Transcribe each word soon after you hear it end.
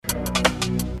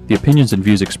The opinions and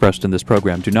views expressed in this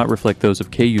program do not reflect those of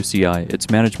KUCI, its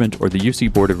management, or the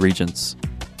UC Board of Regents.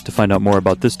 To find out more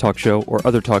about this talk show or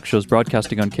other talk shows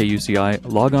broadcasting on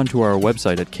KUCI, log on to our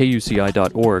website at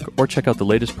kuci.org or check out the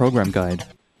latest program guide.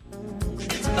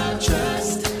 It's about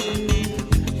trust.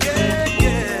 Yeah,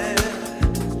 yeah.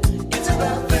 It's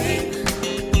about faith.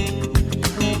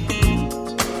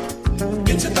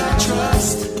 It's about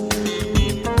trust.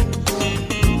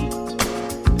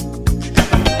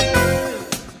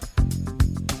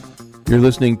 You're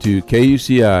listening to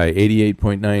KUCI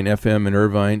 88.9 FM in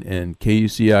Irvine and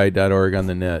KUCI.org on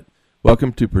the net.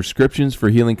 Welcome to Prescriptions for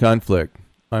Healing Conflict.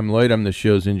 I'm Lloyd, I'm the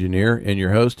show's engineer, and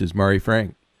your host is Mari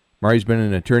Frank. Mari's been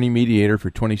an attorney mediator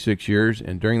for 26 years,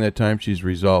 and during that time she's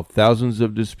resolved thousands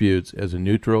of disputes as a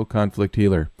neutral conflict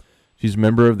healer. She's a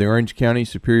member of the Orange County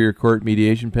Superior Court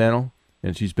Mediation Panel,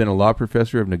 and she's been a law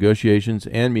professor of negotiations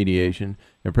and mediation,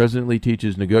 and presently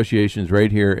teaches negotiations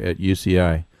right here at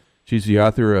UCI. She's the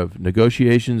author of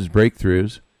Negotiations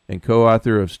Breakthroughs and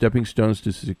co-author of Stepping Stones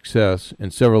to Success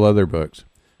and several other books.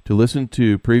 To listen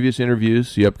to previous interviews,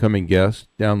 see upcoming guests,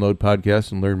 download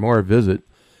podcasts, and learn more, visit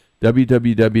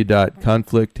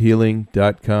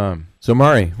www.conflicthealing.com. So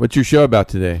Mari, what's your show about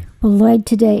today? Well, Lloyd,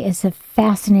 today is a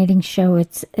fascinating show.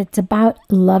 It's about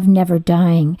love never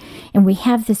dying. And we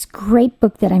have this great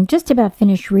book that I'm just about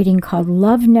finished reading called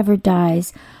Love Never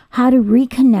Dies, How to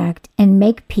Reconnect and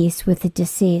Make Peace with the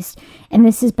Deceased. And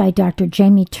this is by Dr.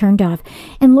 Jamie Turndoff.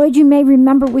 And Lloyd, you may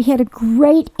remember we had a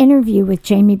great interview with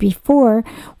Jamie before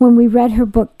when we read her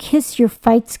book, Kiss Your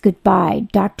Fights Goodbye,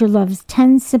 Dr. Love's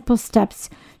 10 Simple Steps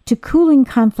to Cooling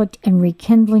Conflict and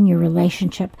Rekindling Your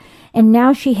Relationship. And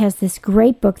now she has this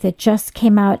great book that just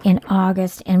came out in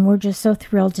August, and we're just so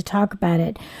thrilled to talk about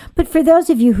it. But for those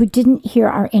of you who didn't hear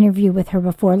our interview with her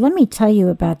before, let me tell you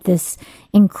about this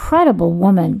incredible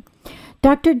woman.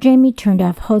 Dr. Jamie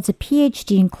Turndoff holds a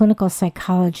PhD in clinical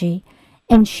psychology,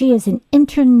 and she is an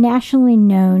internationally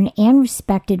known and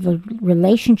respected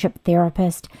relationship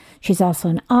therapist. She's also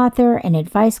an author, an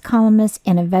advice columnist,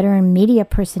 and a veteran media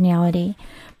personality.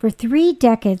 For 3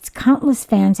 decades, countless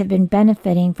fans have been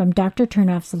benefiting from Dr.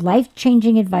 Turndoff's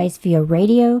life-changing advice via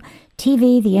radio,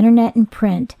 TV, the internet, and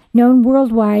print. Known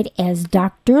worldwide as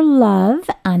Dr.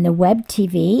 Love on the web,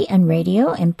 TV, and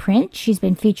radio and print, she's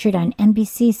been featured on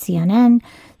NBC, CNN,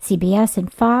 CBS,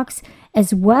 and Fox,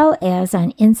 as well as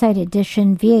on Inside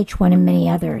Edition, VH1, and many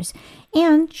others.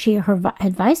 And her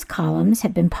advice columns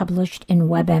have been published in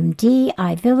WebMD,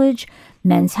 iVillage,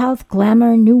 Men's Health,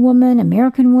 Glamour, New Woman,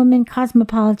 American Woman,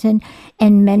 Cosmopolitan,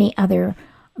 and many other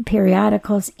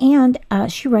periodicals. And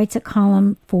she writes a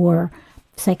column for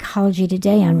Psychology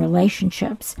Today on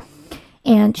relationships.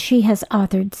 And she has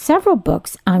authored several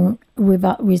books on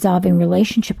resolving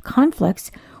relationship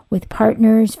conflicts with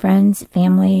partners, friends,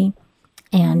 family,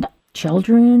 and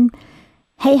children.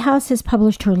 Hay House has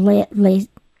published her last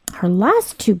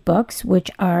 2 books, which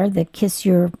are the Kiss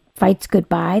Your Fights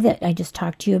Goodbye that I just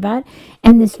talked to you about,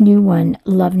 and this new one,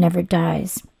 Love Never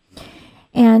Dies.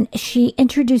 And she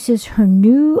introduces her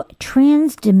new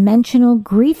trans-dimensional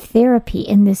grief therapy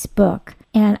in this book.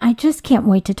 And I just can't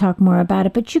wait to talk more about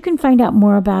it, but you can find out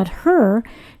more about her,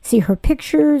 see her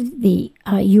picture, the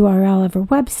URL of her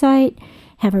website,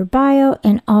 have her bio,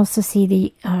 and also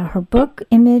see her book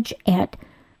image at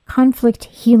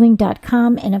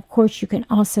conflicthealing.com. And of course, you can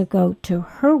also go to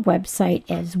her website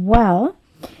as well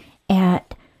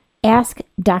at Ask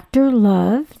Dr.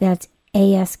 Love. That's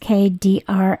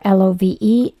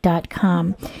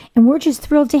AskDrLove.com. And we're just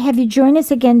thrilled to have you join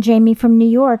us again, Jamie, from New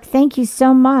York. Thank you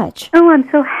so much. Oh, I'm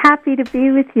so happy to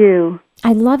be with you.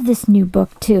 I love this new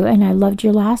book, too, and I loved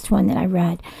your last one that I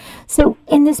read. So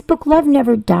in this book, Love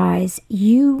Never Dies,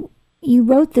 you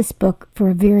wrote this book for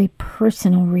a very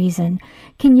personal reason.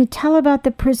 Can you tell about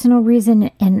the personal reason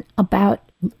and about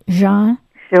Jean?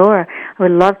 Sure, I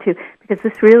would love to, because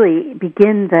this really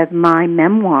begins as my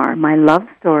memoir, my love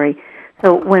story.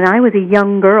 So when I was a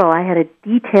young girl, I had a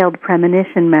detailed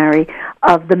premonition, Mary,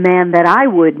 of the man that I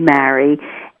would marry,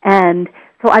 and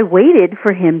so I waited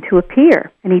for him to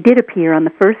appear, and he did appear on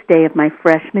the first day of my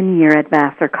freshman year at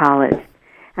Vassar College.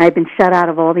 I had been shut out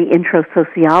of all the intro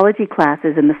sociology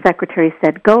classes, and the secretary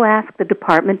said, "Go ask the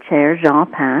department chair, Jean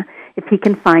Pin, if he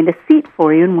can find a seat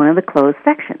for you in one of the closed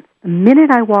sections." The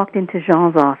minute I walked into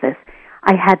Jean's office,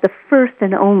 I had the first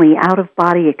and only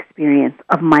out-of-body experience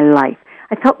of my life.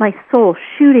 I felt my soul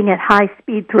shooting at high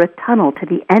speed through a tunnel to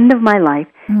the end of my life,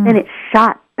 then it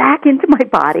shot back into my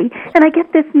body, and I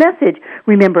get this message: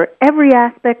 remember every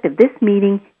aspect of this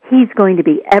meeting. He's going to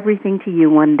be everything to you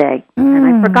one day. And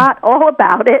I forgot all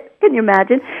about it. Can you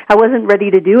imagine? I wasn't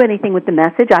ready to do anything with the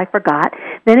message. I forgot.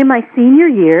 Then in my senior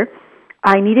year,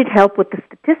 I needed help with the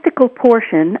statistical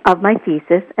portion of my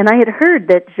thesis, and I had heard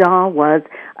that Jean was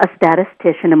a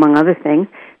statistician, among other things,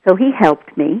 so he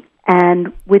helped me.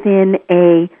 And within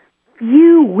a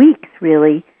few weeks,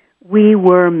 really, we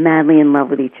were madly in love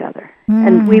with each other.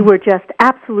 And we were just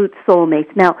absolute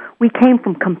soulmates. Now, we came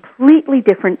from completely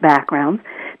different backgrounds,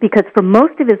 because for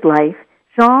most of his life,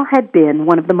 Jean had been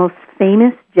one of the most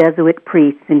famous Jesuit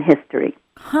priests in history.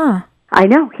 Huh. I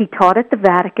know. He taught at the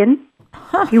Vatican.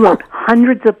 He wrote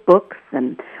hundreds of books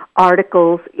and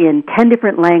articles in 10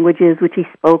 different languages, which he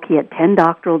spoke. He had 10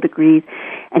 doctoral degrees.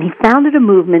 And he founded a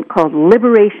movement called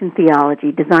Liberation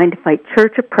Theology, designed to fight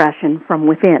church oppression from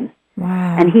within.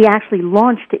 Wow. And he actually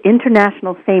launched to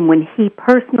international fame when he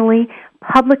personally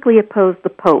publicly opposed the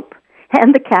Pope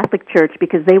and the Catholic Church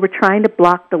because they were trying to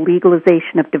block the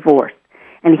legalization of divorce.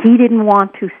 And he didn't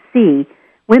want to see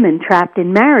women trapped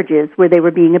in marriages where they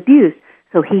were being abused.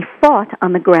 So he fought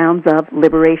on the grounds of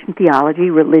liberation theology,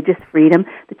 religious freedom.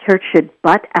 The church should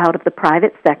butt out of the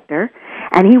private sector.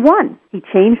 And he won. He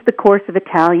changed the course of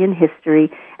Italian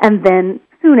history. And then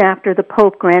soon after, the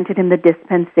Pope granted him the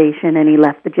dispensation, and he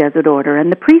left the Jesuit order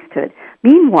and the priesthood.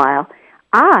 Meanwhile,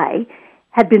 I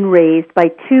had been raised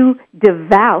by two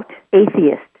devout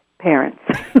atheist parents.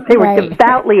 They were Right.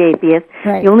 devoutly atheists.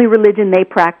 Right. The only religion they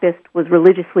practiced was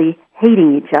religiously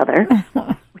hating each other,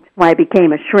 which is why I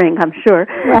became a shrink, I'm sure.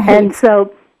 Right. And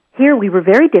so here we were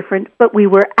very different, but we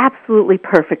were absolutely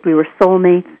perfect. We were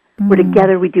soulmates. We're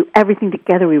together. We do everything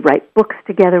together. We write books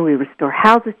together. We restore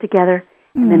houses together.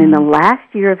 And then in the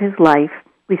last year of his life,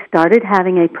 we started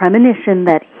having a premonition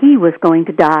that he was going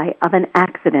to die of an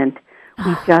accident.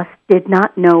 We just did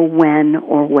not know when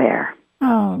or where.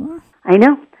 Oh. I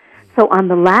know. So on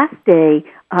the last day,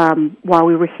 while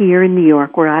we were here in New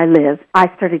York, where I live,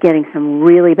 I started getting some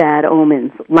really bad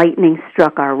omens. Lightning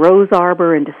struck our rose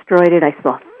arbor and destroyed it. I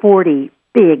saw 40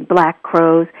 big black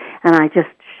crows, and I just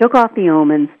shook off the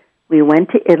omens. We went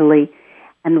to Italy,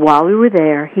 and while we were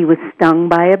there, he was stung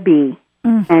by a bee,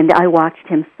 and I watched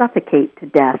him suffocate to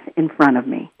death in front of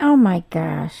me. Oh, my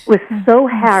gosh. It was so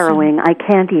harrowing, I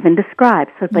can't even describe.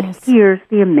 But Yes. here's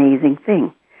the amazing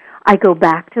thing. I go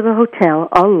back to the hotel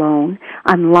alone.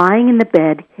 I'm lying in the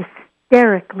bed,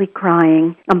 hysterically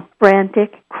crying. I'm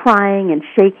frantic, crying and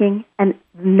shaking. And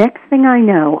the next thing I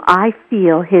know, I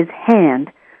feel his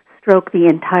hand stroke the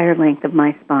entire length of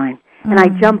my spine. And I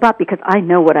jump up because I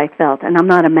know what I felt, and I'm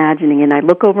not imagining. And I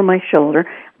look over my shoulder.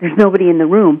 There's nobody in the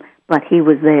room, but he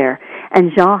was there.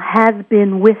 And Jean has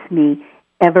been with me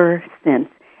ever since.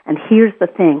 And here's the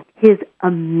thing. His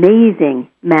amazing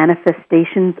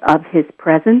manifestations of his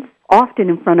presence, often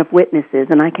in front of witnesses,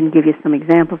 and I can give you some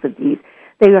examples of these,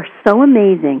 they are so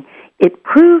amazing. It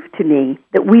proved to me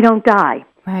that we don't die,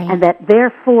 Right. and that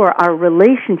therefore our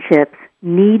relationships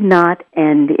need not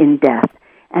end in death.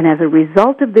 And as a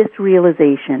result of this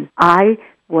realization, I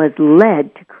was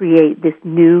led to create this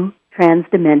new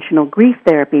transdimensional grief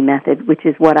therapy method, which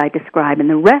is what I describe in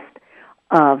the rest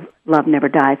of Love Never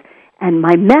Dies. And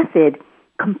my method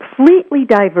completely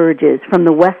diverges from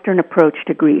the Western approach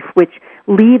to grief, which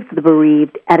leaves the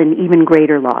bereaved at an even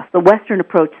greater loss. The Western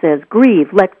approach says, grieve,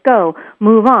 let go,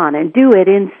 move on, and do it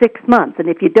in 6 months. And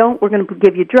if you don't, we're going to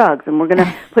give you drugs, and we're going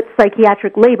to put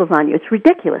psychiatric labels on you. It's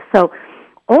ridiculous. So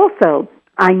also,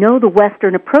 I know the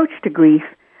Western approach to grief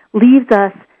leaves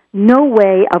us no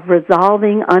way of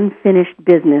resolving unfinished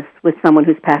business with someone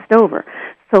who's passed over.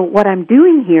 So what I'm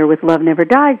doing here with Love Never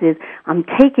Dies is I'm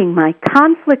taking my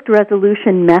conflict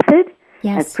resolution method,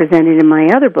 Yes. as presented in my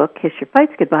other book, Kiss Your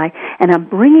Fights Goodbye, and I'm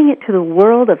bringing it to the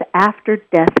world of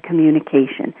after-death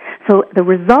communication. So the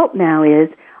result now is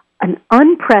an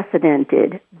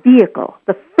unprecedented vehicle.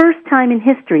 The first time in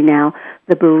history now,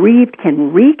 the bereaved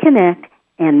can reconnect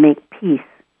and make peace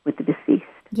with the deceased.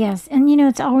 Yes. And, you know,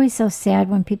 it's always so sad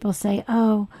when people say,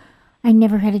 oh, I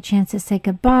never had a chance to say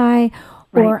goodbye,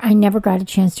 or I never got a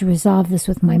chance to resolve this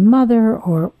with my mother,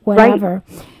 or whatever.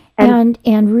 And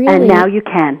really... And now you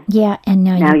can. Yeah, and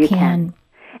now you can. can.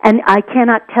 And I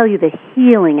cannot tell you the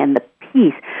healing and the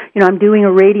peace. You know, I'm doing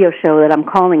a radio show that I'm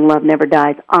calling Love Never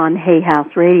Dies on Hay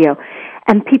House Radio,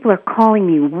 and people are calling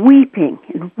me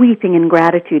weeping in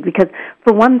gratitude because,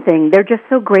 for one thing, they're just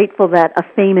so grateful that a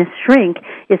famous shrink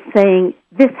is saying,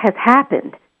 this has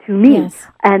happened to me. Yes.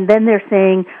 And then they're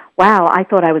saying, wow, I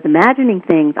thought I was imagining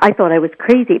things. I thought I was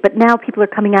crazy. But now people are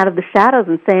coming out of the shadows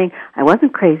and saying, I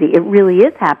wasn't crazy. It really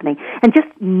is happening. And just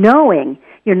knowing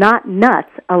you're not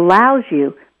nuts allows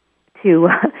you to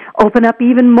open up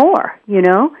even more, you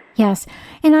know? Yes.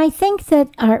 And I think that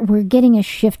we're getting a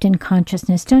shift in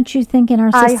consciousness, don't you think, in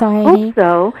our society? I hope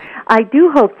so. I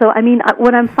do hope so. I mean,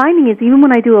 what I'm finding is even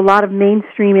when I do a lot of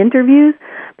mainstream interviews,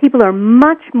 people are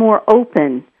much more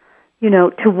open,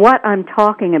 to what I'm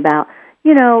talking about.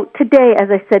 Today, as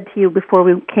I said to you before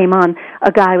we came on,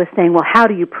 a guy was saying, well, how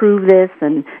do you prove this?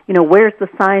 And, where's the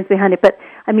science behind it? But,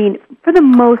 I mean, for the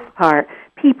most part,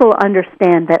 people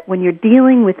understand that when you're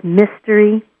dealing with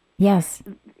mystery, yes,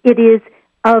 it is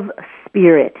of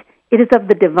spirit. It is of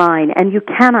the divine, and you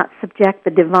cannot subject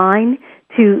the divine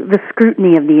to the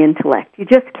scrutiny of the intellect. You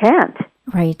just can't.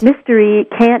 Right. Mystery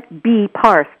can't be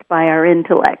parsed by our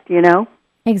intellect,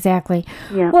 Exactly.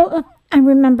 Yeah. Well, I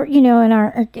remember, in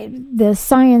the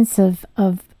science of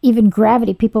even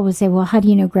gravity, people would say, well, how do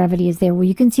you know gravity is there? Well,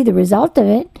 you can see the result of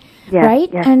it, right?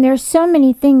 Yeah. And there's so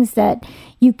many things that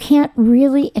you can't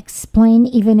really explain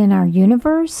even in our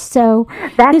universe. So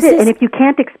that's it. And if you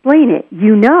can't explain it,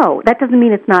 that doesn't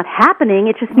mean it's not happening.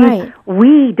 It just means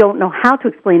we don't know how to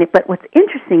explain it. But what's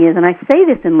interesting is, and I say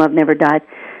this in Love Never Dies,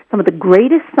 some of the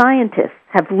greatest scientists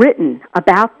have written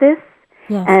about this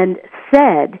and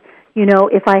said,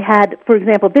 if I had, for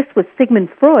example, this was Sigmund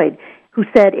Freud, who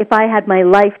said, if I had my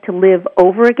life to live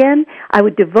over again, I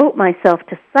would devote myself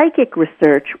to psychic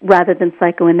research rather than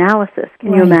psychoanalysis.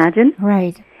 Can you imagine?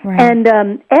 Right. And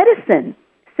Edison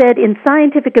said in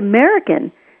Scientific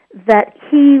American that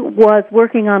he was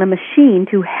working on a machine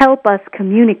to help us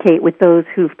communicate with those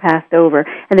who've passed over,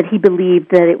 and that he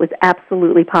believed that it was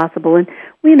absolutely possible. And,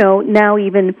 now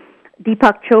even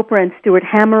Deepak Chopra and Stuart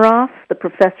Hameroff, the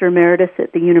professor emeritus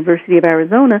at the University of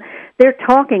Arizona, they're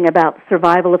talking about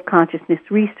survival of consciousness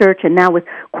research, and now with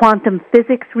quantum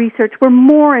physics research, we're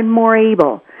more and more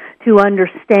able to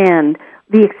understand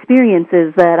the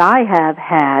experiences that I have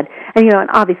had. And, and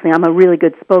obviously I'm a really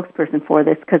good spokesperson for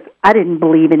this because I didn't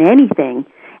believe in anything.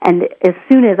 And as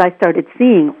soon as I started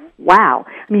seeing, wow.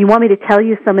 I mean, you want me to tell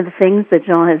you some of the things that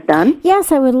Jean has done?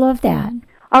 Yes, I would love that.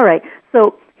 All right.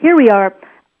 So here we are.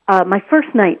 My first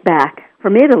night back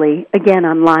from Italy, again,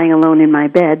 I'm lying alone in my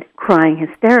bed, crying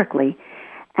hysterically.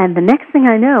 And the next thing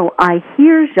I know, I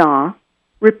hear Jean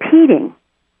repeating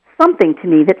something to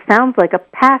me that sounds like a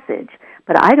passage,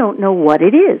 but I don't know what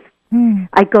it is.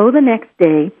 I go the next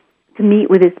day to meet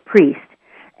with his priest,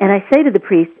 and I say to the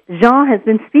priest, Jean has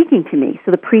been speaking to me.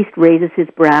 So the priest raises his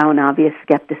brow in obvious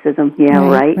skepticism.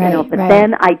 Right. But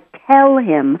then I tell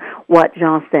him what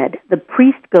Jean said. The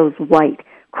priest goes white,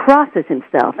 crosses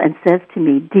himself, and says to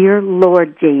me, Dear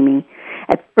Lord Jamie,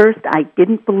 at first I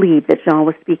didn't believe that Jean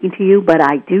was speaking to you, but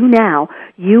I do now.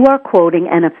 You are quoting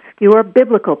an obscure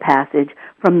biblical passage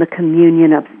from the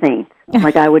Communion of Saints.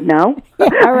 Like I would know.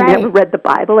 I never read the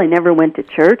Bible. I never went to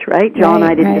church, right? Jean and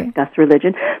I didn't discuss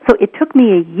religion. So it took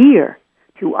me a year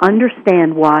to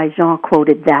understand why Jean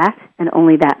quoted that and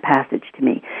only that passage to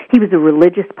me. He was a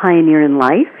religious pioneer in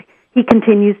life. He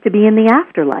continues to be in the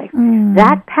afterlife.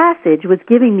 That passage was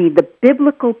giving me the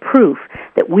biblical proof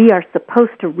that we are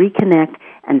supposed to reconnect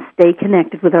and stay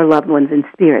connected with our loved ones in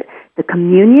spirit. The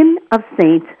Communion of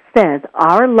Saints says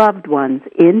our loved ones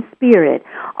in spirit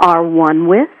are one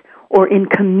with or in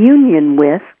communion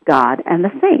with God and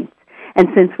the saints. And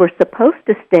since we're supposed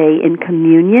to stay in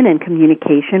communion and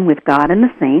communication with God and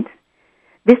the saints,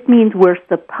 this means we're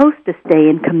supposed to stay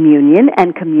in communion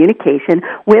and communication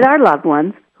with our loved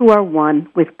ones who are one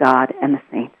with God and the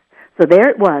saints. So there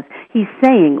it was. He's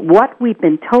saying what we've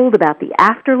been told about the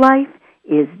afterlife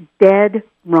is dead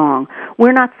wrong.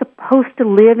 We're not supposed to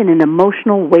live in an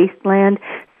emotional wasteland,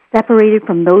 separated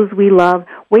from those we love,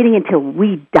 waiting until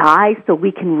we die so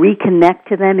we can reconnect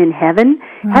to them in heaven.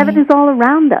 Heaven is all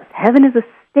around us. Heaven is a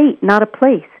state, not a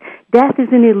place. Death is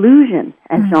an illusion,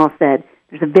 as Jean said.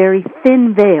 There's a very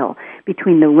thin veil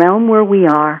between the realm where we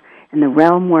are and the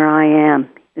realm where I am.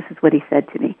 This is what he said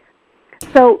to me.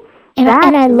 So and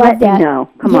I love that.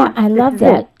 Come on. I love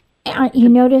that. You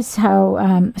notice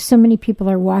how so many people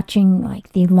are watching,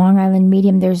 like the Long Island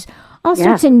Medium. There's all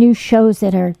sorts of new shows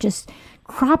that are just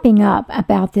cropping up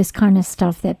about this kind of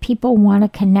stuff, that people want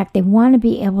to connect. They want to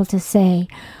be able to say,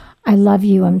 I love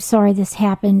you, I'm sorry this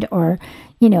happened, or,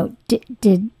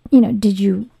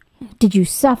 did you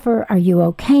suffer? Are you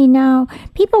okay now?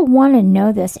 People want to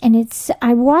know this. And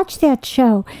I watch that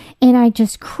show and I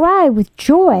just cry with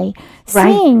joy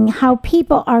seeing how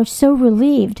people are so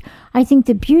relieved. I think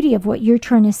the beauty of what you're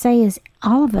trying to say is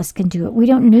all of us can do it. We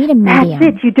don't need a medium.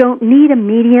 That's it. You don't need a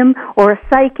medium or a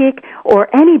psychic or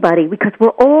anybody, because we're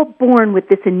all born with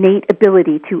this innate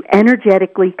ability to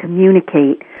energetically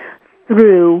communicate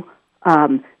through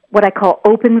what I call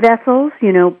open vessels,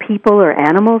 people or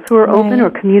animals who are open, or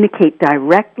communicate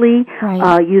directly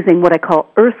using what I call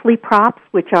earthly props,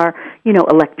 which are,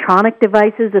 electronic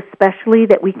devices especially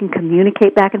that we can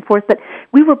communicate back and forth. But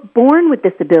we were born with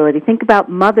this ability. Think about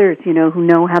mothers, who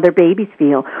know how their babies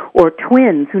feel, or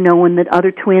twins who know when the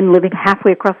other twin living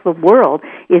halfway across the world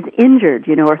is injured,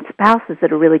 or spouses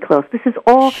that are really close. This is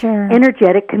all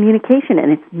energetic communication,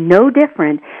 and it's no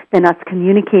different than us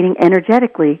communicating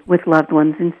energetically with loved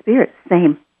ones in spirit.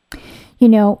 Same.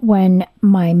 When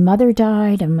my mother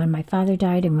died and when my father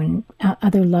died and when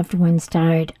other loved ones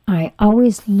died, I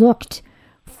always looked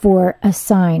for a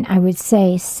sign. I would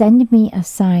say, send me a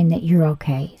sign that you're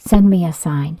okay. Send me a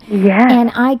sign. Yeah.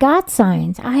 And I got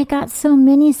signs. I got so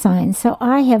many signs. So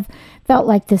I have felt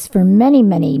like this for many,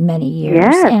 many, many years.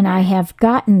 Yes. And I have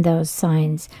gotten those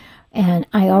signs. And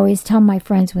I always tell my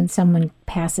friends when someone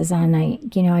passes on,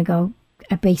 I go,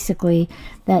 basically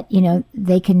that,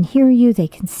 they can hear you, they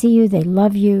can see you, they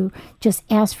love you. Just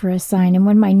ask for a sign. And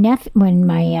when my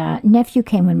nephew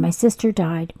came, when my sister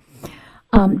died,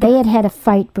 they had a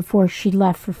fight before she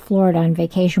left for Florida on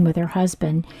vacation with her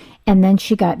husband, and then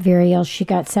she got very ill. She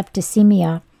got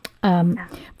septicemia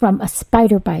from a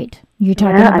spider bite. You're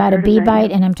talking about a bee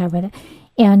bite, and I'm talking about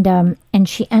it. And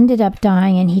she ended up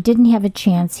dying, and he didn't have a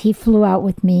chance. He flew out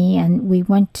with me, and we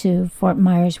went to Fort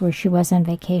Myers where she was on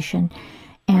vacation,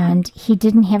 and he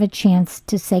didn't have a chance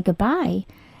to say goodbye.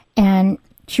 And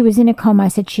she was in a coma. I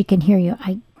said, she can hear you.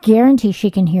 I guarantee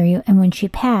she can hear you. And when she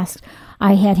passed,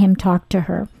 I had him talk to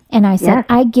her. And I said,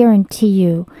 I guarantee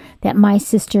you that my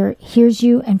sister hears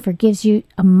you and forgives you.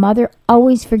 A mother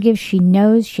always forgives. She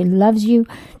knows. She loves you.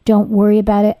 Don't worry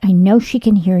about it. I know she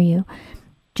can hear you.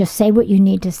 Just say what you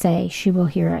need to say. She will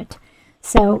hear it.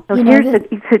 So here's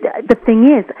the thing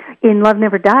is, in Love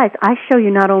Never Dies, I show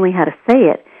you not only how to say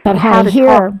it, but how to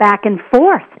talk back and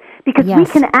forth. Because we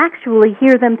can actually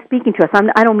hear them speaking to us.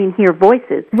 I don't mean hear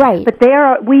voices. Right. But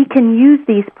we can use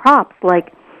these props.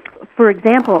 Like, for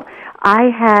example, I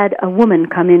had a woman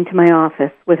come into my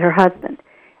office with her husband.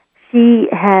 She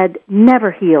had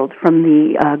never healed from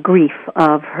the grief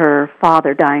of her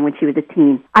father dying when she was a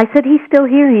teen. I said, he's still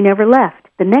here. He never left.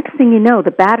 The next thing you know, the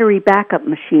battery backup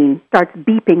machine starts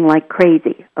beeping like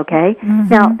crazy, okay? Mm-hmm.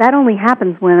 Now, that only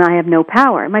happens when I have no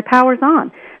power. My power's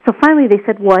on. So finally they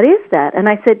said, what is that? And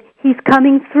I said, he's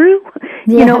coming through.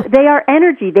 Yeah. They are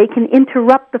energy. They can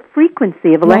interrupt the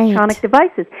frequency of electronic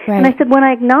devices. Right. And I said, when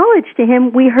I acknowledge to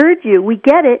him, we heard you, we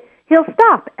get it, he'll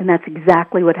stop. And that's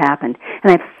exactly what happened.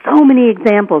 And I have so many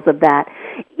examples of that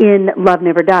in Love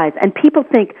Never Dies. And people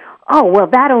think, oh, well,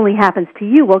 that only happens to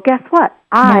you. Well, guess what?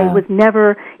 I was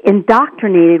never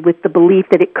indoctrinated with the belief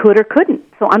that it could or couldn't.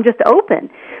 So I'm just open.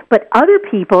 But other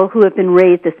people who have been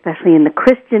raised, especially in the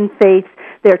Christian faith,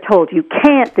 they're told you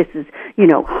can't, this is,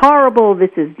 horrible, this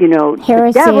is,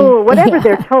 heresy, the devil, or whatever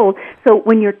they're told. So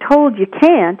when you're told you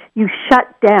can't, you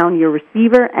shut down your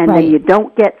receiver, and then you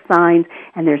don't get signs,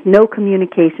 and there's no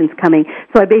communications coming.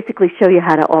 So I basically show you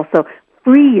how to also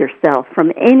free yourself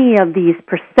from any of these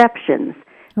perceptions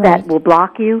that will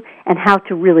block you, and how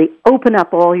to really open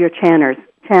up all your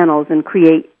channels and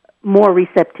create more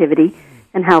receptivity,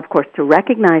 and how, of course, to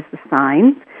recognize the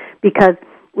signs, because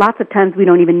lots of times we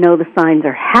don't even know the signs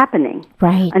are happening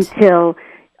until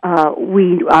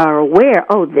we are aware,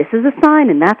 oh, this is a sign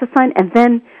and that's a sign. And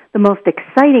then the most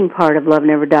exciting part of Love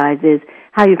Never Dies is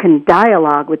how you can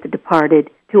dialogue with the departed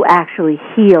to actually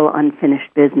heal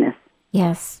unfinished business.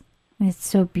 Yes. It's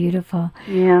so beautiful.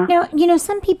 Yeah. Now,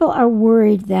 some people are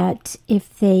worried that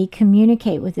if they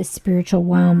communicate with the spiritual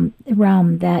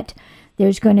realm that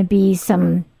there's going to be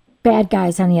some bad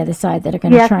guys on the other side that are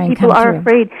going to try and come through. Yes, people are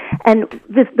afraid. And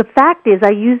the fact is,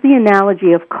 I use the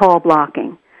analogy of call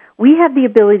blocking. We have the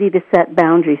ability to set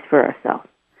boundaries for ourselves.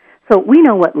 So we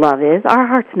know what love is. Our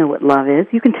hearts know what love is.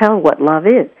 You can tell what love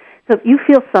is. So if you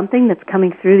feel something that's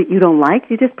coming through that you don't like,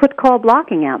 you just put call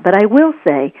blocking out. But I will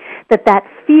say that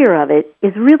fear of it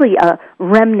is really a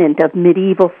remnant of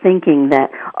medieval thinking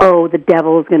that, oh, the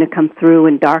devil is going to come through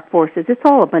and dark forces. It's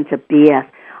all a bunch of BS.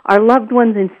 Our loved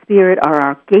ones in spirit are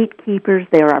our gatekeepers.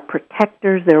 They're our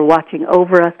protectors. They're watching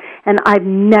over us. And I've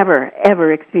never,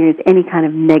 ever experienced any kind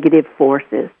of negative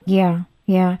forces. Yeah.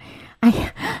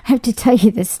 I have to tell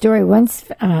you this story. Once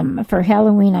for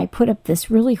Halloween, I put up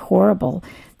this really horrible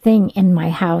thing in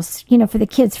my house, for the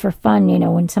kids, for fun,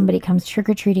 when somebody comes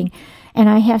trick-or-treating. And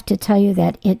I have to tell you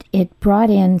that it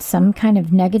brought in some kind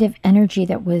of negative energy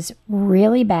that was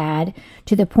really bad,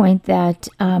 to the point that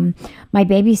my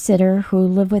babysitter, who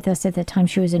lived with us at the time,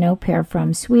 she was an au pair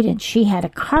from Sweden, she had a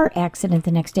car accident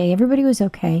the next day. Everybody was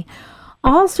okay.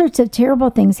 All sorts of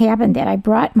terrible things happened that I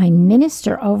brought my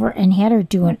minister over and had her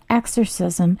do an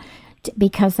exorcism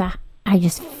because I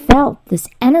just felt this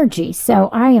energy. So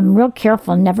I am real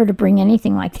careful never to bring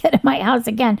anything like that in my house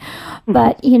again.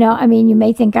 But, you know, I mean, you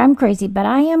may think I'm crazy, but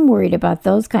I am worried about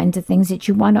those kinds of things that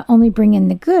you want to only bring in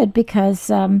the good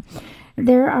because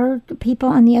there are people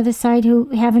on the other side who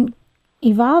haven't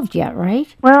evolved yet,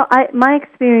 right? Well, my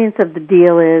experience of the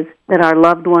deal is that our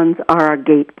loved ones are our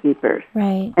gatekeepers.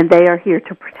 Right. And they are here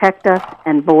to protect us,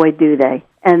 and boy, do they.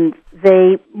 And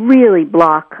they really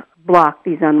block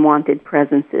these unwanted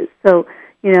presences. So,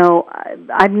 you know,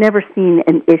 I've never seen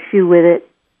an issue with it.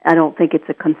 I don't think it's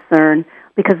a concern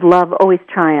because love always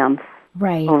triumphs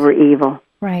over evil.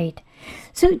 Right.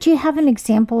 So do you have an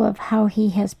example of how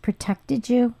he has protected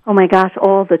you? Oh, my gosh,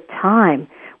 all the time.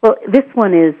 Well,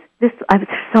 I've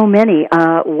so many.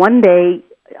 One day,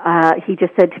 he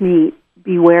just said to me,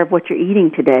 beware of what you're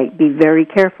eating today. Be very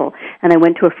careful. And I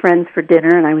went to a friend's for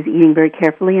dinner, and I was eating very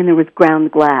carefully, and there was ground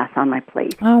glass on my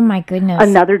plate. Oh, my goodness.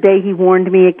 Another day, he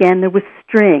warned me again, there was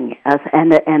string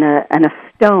and a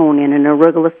stone in an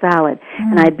arugula salad.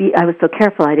 And I was so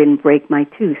careful I didn't break my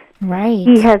tooth. Right.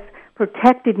 He has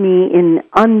protected me in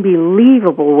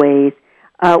unbelievable ways.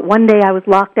 One day, I was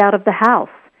locked out of the house,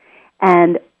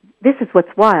 and this is what's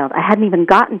wild. I hadn't even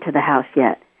gotten to the house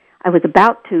yet. I was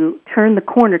about to turn the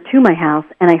corner to my house,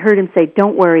 and I heard him say,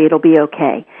 "Don't worry, it'll be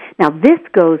okay." Now, this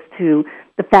goes to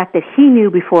the fact that he knew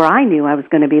before I knew I was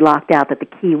going to be locked out that the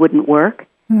key wouldn't work.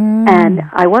 And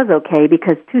I was okay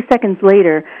because 2 seconds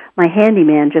later, my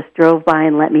handyman just drove by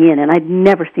and let me in, and I'd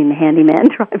never seen the handyman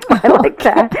drive by like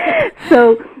that.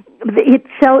 So it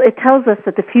tells us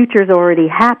that the future's already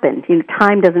happened. You know,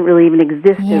 time doesn't really even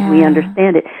exist as we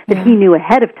understand it, that he knew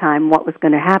ahead of time what was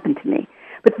going to happen to me.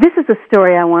 But this is a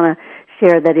story I want to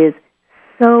share that is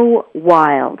so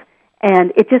wild.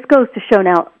 And it just goes to show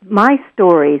now, my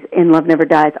stories in Love Never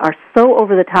Dies are so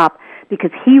over the top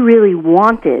because he really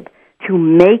wanted to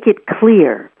make it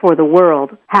clear for the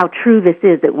world how true this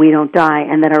is, that we don't die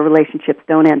and that our relationships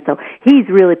don't end. So he's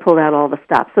really pulled out all the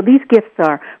stops. So these gifts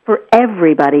are for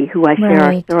everybody who I share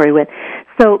our story with.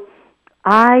 So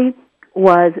I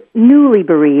was newly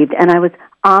bereaved, and I was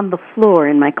on the floor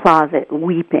in my closet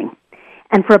weeping.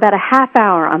 And for about a half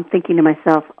hour, I'm thinking to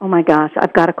myself, oh, my gosh,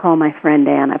 I've got to call my friend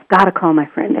Ann. I've got to call my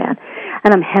friend Ann.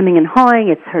 And I'm hemming and hawing.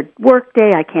 It's her work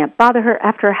day. I can't bother her.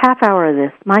 After a half hour of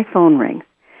this, my phone rings.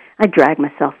 I drag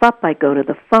myself up. I go to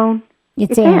the phone.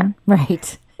 It's Ann.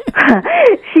 Right.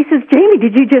 She says, "Jamie,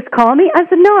 did you just call me?" I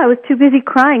said, "No, I was too busy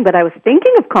crying, but I was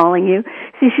thinking of calling you."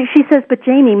 She says, "But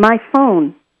Jamie, my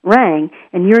phone rang,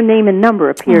 and your name and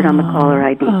number appeared on the caller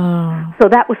ID." So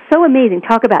that was so amazing.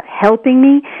 Talk about helping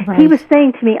me. Right. He was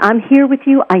saying to me, "I'm here with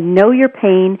you. I know your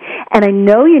pain, and I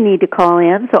know you need to call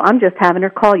in, so I'm just having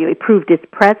her call you." It proved his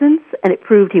presence, and it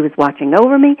proved he was watching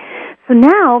over me. So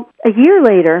now, a year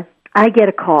later, I get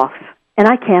a cough, and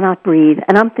I cannot breathe,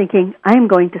 and I'm thinking, I am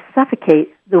going to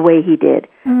suffocate the way he did.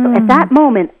 So at that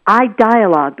moment, I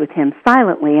dialogued with him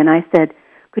silently, and I said,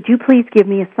 "Could you please give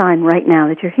me a sign right now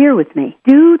that you're here with me?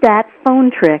 Do that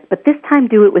phone trick, but this time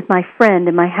do it with my friend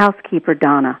and my housekeeper,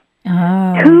 Donna."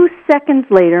 2 seconds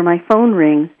later, my phone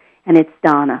rings, and it's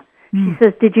Donna. She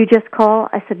says, "Did you just call?"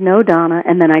 I said, "No, Donna."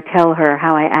 And then I tell her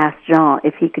how I asked Jean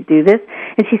if he could do this.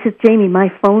 And she says, "Jamie, my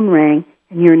phone rang,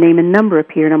 and your name and number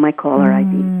appeared on my caller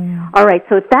ID." All right,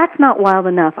 so if that's not wild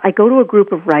enough, I go to a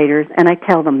group of writers, and I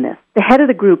tell them this. The head of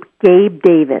the group, Gabe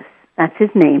Davis, that's his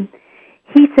name,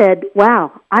 he said,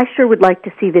 "Wow, I sure would like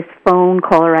to see this phone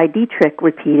caller ID trick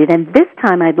repeated, and this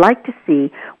time I'd like to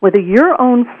see whether your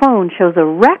own phone shows a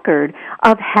record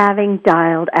of having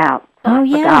dialed out." Oh,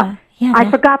 yeah. I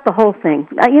forgot the whole thing.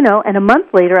 And a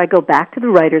month later, I go back to the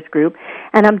writers' group,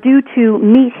 and I'm due to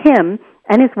meet him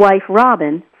and his wife,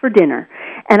 Robin, for dinner.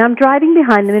 And I'm driving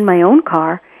behind them in my own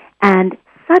car, and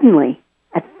suddenly,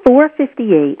 at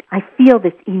 4:58, I feel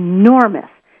this enormous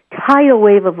tidal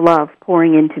wave of love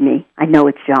pouring into me. I know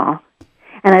it's Jean.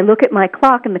 And I look at my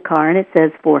clock in the car, and it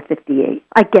says 4:58.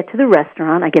 I get to the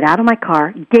restaurant. I get out of my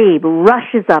car. Gabe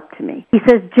rushes up to me. He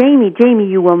says, Jamie,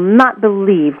 you will not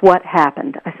believe what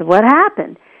happened." I said, "What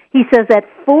happened?" He says, "At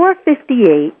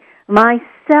 4:58, my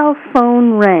cell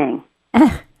phone rang."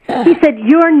 He said,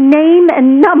 "Your name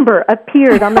and number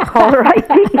appeared on the caller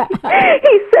ID."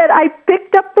 He said, "I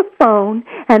picked up the phone,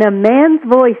 and a man's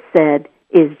voice said,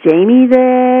 'Is Jamie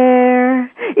there?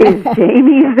 Is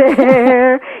Jamie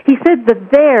there?'" He said the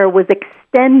 "there" was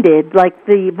extended, like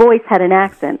the voice had an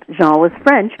accent. Jean was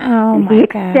French, and he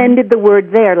extended the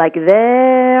word "there," like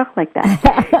 "there," like that.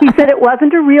 He said it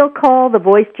wasn't a real call. The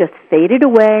voice just faded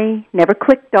away, never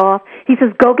clicked off. He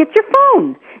says, "Go get your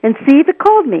phone and see if it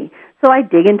called me." So I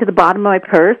dig into the bottom of my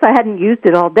purse. I hadn't used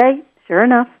it all day. Sure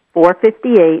enough,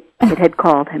 4:58, it had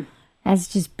called him. That's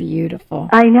just beautiful.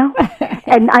 I know.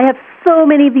 And I have so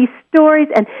many of these stories,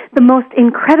 and the most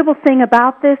incredible thing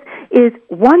about this is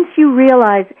once you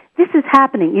realize this is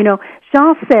happening,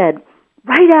 Jean said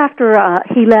right after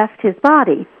he left his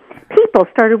body, people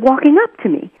started walking up to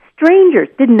me. Strangers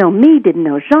didn't know me, didn't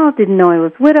know Jean, didn't know I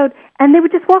was widowed, and they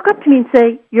would just walk up to me and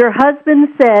say, "Your husband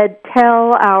said,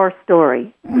 tell our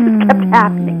story." It kept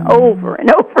happening over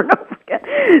and over and over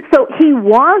again. So he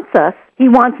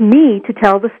wants me to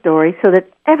tell the story so that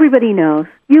everybody knows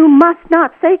you must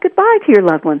not say goodbye to your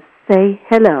loved ones. Say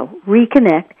hello,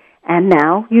 reconnect, and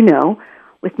now,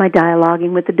 with my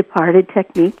dialoguing with the departed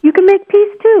technique, you can make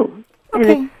peace too.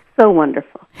 Okay. And it's so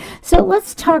wonderful. So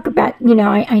let's talk about,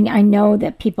 I know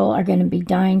that people are going to be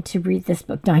dying to read this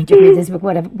book.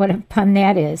 What a pun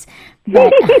that is.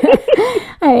 But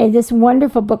this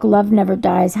wonderful book, Love Never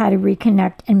Dies, How to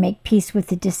Reconnect and Make Peace with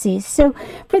the Deceased. So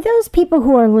for those people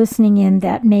who are listening in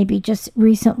that maybe just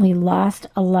recently lost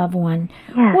a loved one,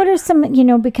 what are some,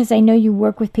 because I know you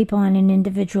work with people on an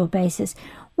individual basis,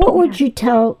 what would you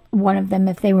tell one of them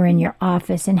if they were in your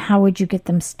office, and how would you get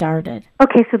them started?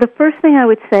 Okay, so the first thing I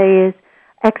would say is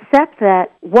accept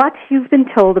that what you've been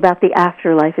told about the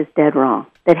afterlife is dead wrong,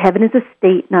 that heaven is a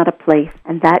state, not a place,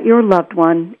 and that your loved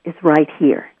one is right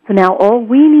here. So now all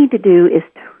we need to do is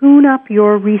tune up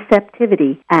your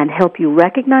receptivity and help you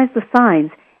recognize the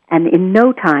signs, and in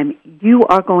no time you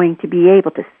are going to be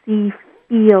able to see,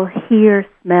 feel, hear,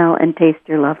 smell, and taste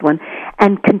your loved one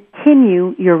and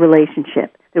continue your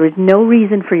relationship. There is no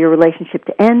reason for your relationship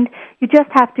to end. You just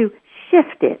have to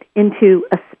shift it into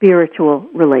a spiritual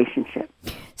relationship.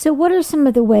 So what are some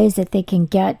of the ways that they can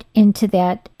get into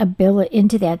that ability,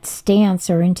 into that stance,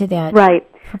 or into that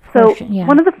proportion? So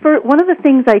one of the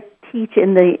things I teach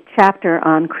in the chapter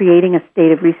on creating a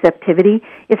state of receptivity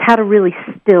is how to really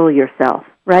still yourself,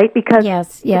 right? Because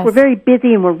if we're very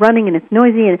busy and we're running and it's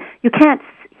noisy, and you can't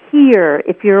hear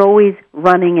if you're always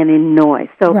running and in noise.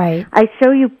 So I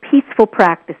show you peaceful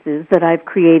practices that I've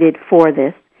created for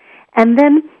this. And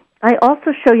then I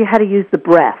also show you how to use the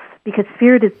breath, because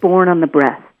spirit is born on the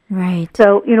breath. Right.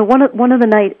 So, one of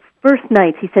the first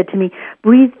nights he said to me,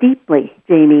 "Breathe deeply,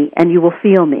 Jamie, and you will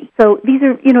feel me." So these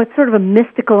are, it's sort of a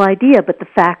mystical idea, but the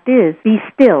fact is, be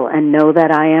still and know that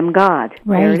I am God.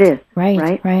 There it is.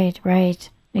 Right.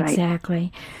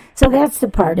 Exactly. So that's the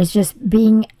part, is just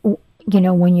being,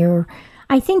 when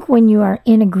you are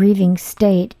in a grieving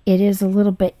state, it is a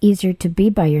little bit easier to be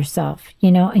by yourself,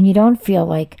 and you don't feel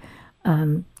like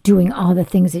doing all the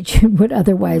things that you would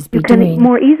otherwise be doing. You can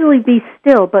more easily be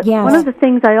still, but one of the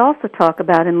things I also talk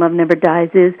about in Love Never Dies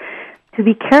is to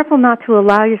be careful not to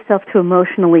allow yourself to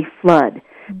emotionally flood,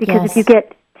 because if you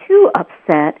get too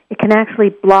upset, it can actually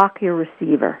block your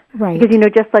receiver. Right. Because,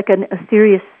 just like a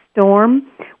serious storm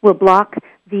will block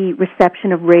the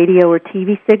reception of radio or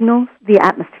TV signals, the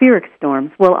atmospheric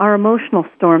storms, well, our emotional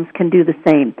storms can do the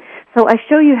same. So I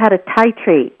show you how to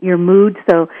titrate your mood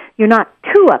so you're not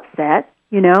too upset,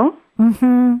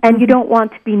 and you don't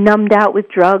want to be numbed out with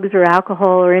drugs or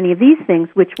alcohol or any of these things,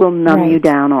 which will numb you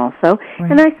down also.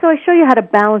 Right. And so I show you how to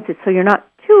balance it so you're not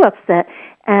too upset.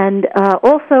 And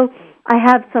also, I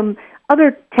have some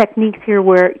other techniques here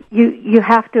where you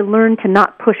have to learn to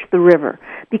not push the river,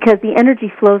 because the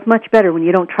energy flows much better when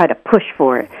you don't try to push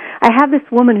for it. I have this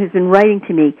woman who's been writing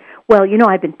to me, "Well,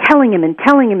 I've been telling him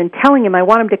I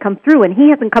want him to come through, and he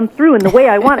hasn't come through in the way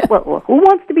I want it." Well, who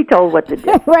wants to be told what to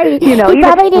do? Right. He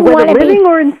probably didn't want to be living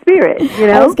or in spirit.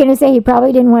 I was going to say he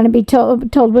probably didn't want to be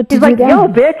told what to do. He's like, "Yo,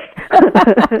 bitch."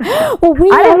 Well,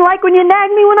 I didn't like when you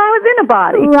nagged me when I was in a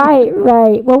body.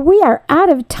 Right. Well, we are out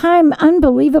of time.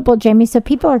 Unbelievable, Jamie. So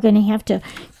people are going to have to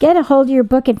get a hold of your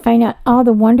book and find out all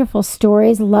the wonderful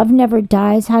stories. Love Never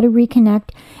Dies, How to Reconnect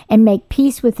and Make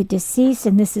Peace with the Deceased.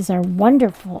 And this is our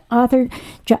wonderful author,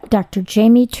 Dr.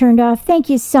 Jamie Turndoff. Thank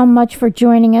you so much for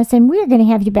joining us. And we're going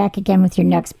to have you back again with your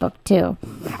next book, too.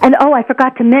 And, I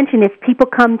forgot to mention, if people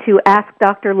come to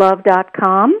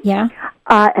AskDrLove.com,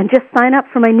 and just sign up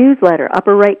for my newsletter,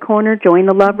 upper right corner, Join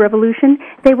the Love Revolution,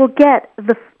 they will get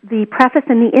the preface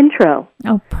and the intro.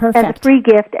 Oh, perfect. As a free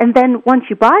gift. And then once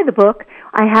you buy the book,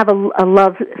 I have a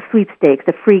love sweepstakes,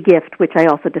 a free gift, which I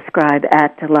also describe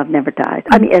at Love Never Dies.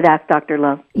 At Ask Dr.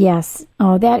 Love. Yes.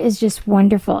 Oh, that is just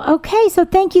wonderful. Okay, so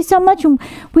thank you so much. And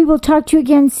we will talk to you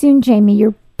again soon, Jamie.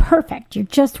 You're perfect. You're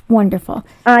just wonderful.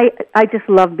 I just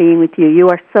love being with you. You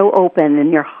are so open,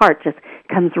 and your heart just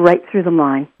comes right through the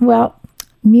line. Well,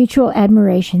 mutual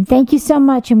admiration. Thank you so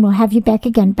much, and we'll have you back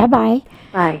again. Bye-bye.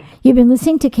 Bye. You've been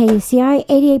listening to KUCI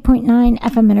 88.9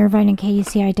 FM in Irvine and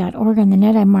KUCI.org on the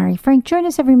net. I'm Mari Frank. Join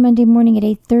us every Monday morning at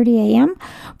 8:30 a.m.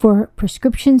 for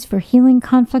Prescriptions for Healing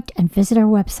Conflict, and visit our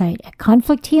website at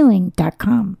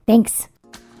conflicthealing.com. Thanks.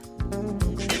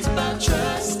 It's about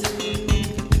trust.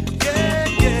 Yeah,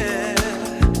 yeah.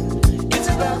 It's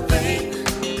about faith.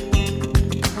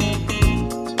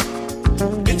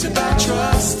 It's about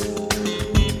trust.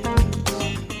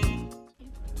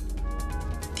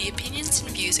 The opinions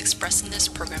and views expressed in this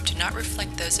program do not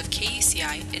reflect those of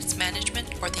KUCI, its management,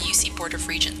 or the UC Board of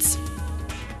Regents.